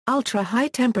Ultra-high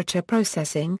temperature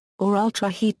processing, or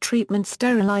ultra-heat treatment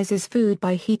sterilizes food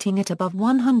by heating it above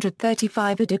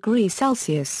 135 degrees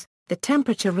Celsius, the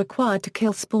temperature required to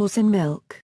kill spores in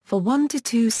milk, for 1 to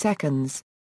 2 seconds.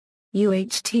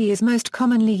 UHT is most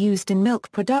commonly used in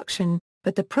milk production,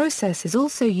 but the process is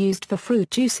also used for fruit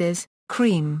juices,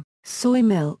 cream, soy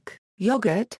milk,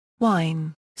 yogurt,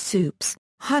 wine, soups,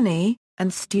 honey,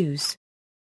 and stews.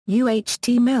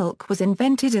 UHT milk was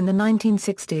invented in the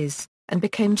 1960s, and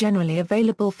became generally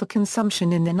available for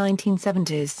consumption in the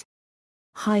 1970s.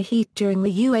 High heat during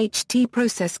the UHT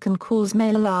process can cause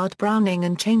Maillard browning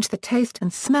and change the taste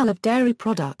and smell of dairy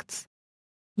products.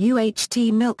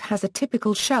 UHT milk has a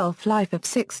typical shelf life of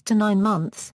 6 to 9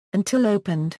 months, until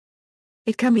opened.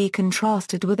 It can be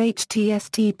contrasted with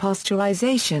HTST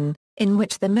pasteurization, in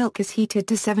which the milk is heated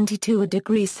to 72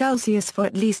 degrees Celsius for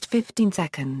at least 15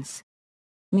 seconds.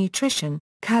 Nutrition,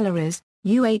 calories.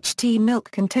 UHT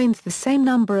milk contains the same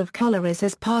number of calories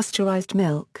as pasteurized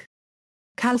milk.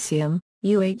 Calcium,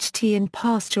 UHT in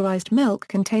pasteurized milk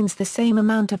contains the same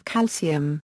amount of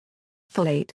calcium.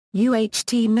 Folate,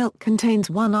 UHT milk contains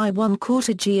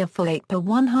 1¼ g of folate per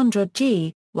 100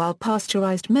 g, while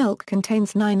pasteurized milk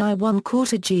contains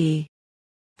 9¼ g.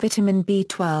 Vitamin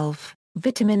B12,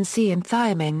 vitamin C and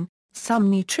thiamine. Some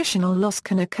nutritional loss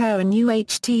can occur in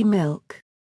UHT milk.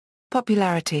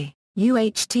 Popularity.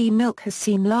 UHT milk has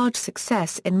seen large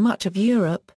success in much of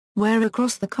Europe, where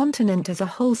across the continent as a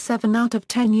whole 7 out of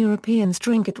 10 Europeans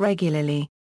drink it regularly.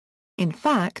 In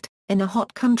fact, in a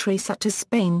hot country such as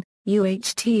Spain,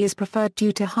 UHT is preferred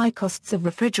due to high costs of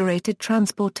refrigerated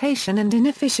transportation and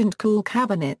inefficient cool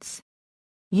cabinets.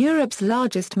 Europe's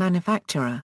largest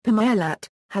manufacturer, Maillard,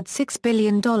 had $6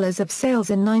 billion of sales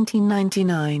in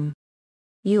 1999.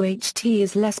 UHT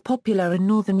is less popular in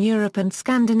Northern Europe and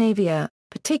Scandinavia,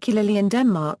 particularly in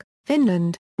Denmark,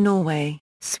 Finland, Norway,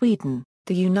 Sweden,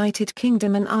 the United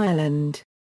Kingdom and Ireland.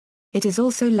 It is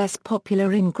also less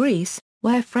popular in Greece,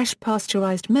 where fresh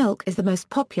pasteurized milk is the most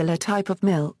popular type of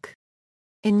milk.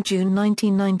 In June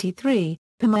 1993,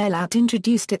 Maillard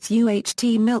introduced its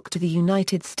UHT milk to the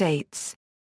United States.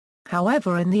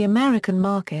 However, in the American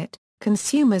market,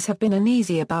 consumers have been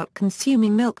uneasy about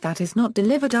consuming milk that is not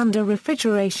delivered under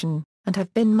refrigeration, and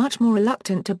have been much more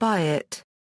reluctant to buy it.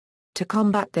 To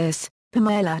combat this,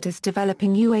 Maillard is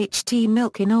developing UHT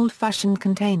milk in old-fashioned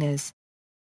containers.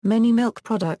 Many milk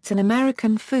products in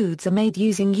American foods are made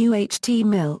using UHT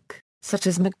milk, such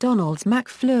as McDonald's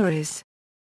McFlurries.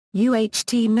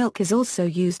 UHT milk is also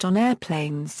used on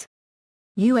airplanes.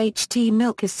 UHT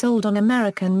milk is sold on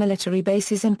American military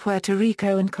bases in Puerto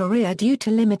Rico and Korea due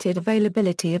to limited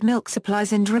availability of milk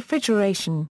supplies and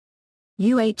refrigeration.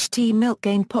 UHT milk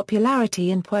gained popularity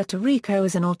in Puerto Rico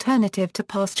as an alternative to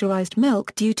pasteurized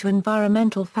milk due to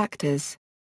environmental factors.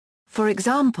 For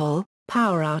example,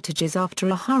 power outages after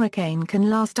a hurricane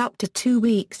can last up to 2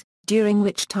 weeks, during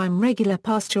which time regular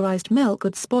pasteurized milk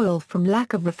would spoil from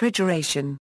lack of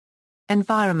refrigeration.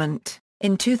 Environment.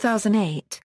 In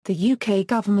 2008, the UK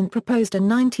government proposed a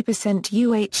 90%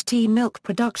 UHT milk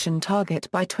production target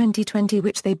by 2020,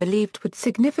 which they believed would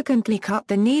significantly cut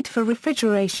the need for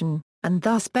refrigeration, and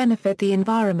thus benefit the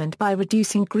environment by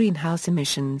reducing greenhouse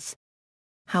emissions.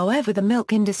 However, the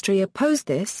milk industry opposed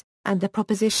this, and the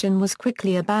proposition was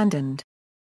quickly abandoned.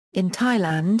 In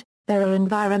Thailand, there are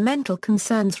environmental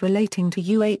concerns relating to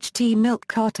UHT milk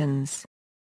cartons.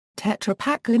 Tetra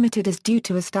Pak Limited is due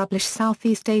to establish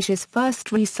Southeast Asia's first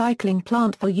recycling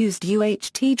plant for used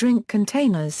UHT drink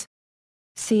containers.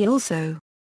 See also: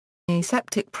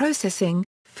 aseptic processing,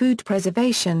 food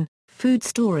preservation, food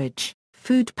storage,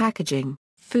 food packaging,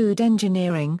 food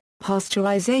engineering,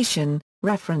 pasteurization.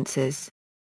 References.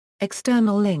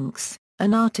 External links: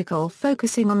 an article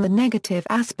focusing on the negative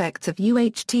aspects of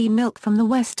UHT milk from the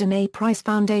Weston A. Price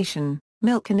Foundation,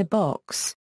 Milk in a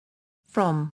Box.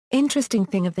 From Interesting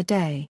Thing of the Day.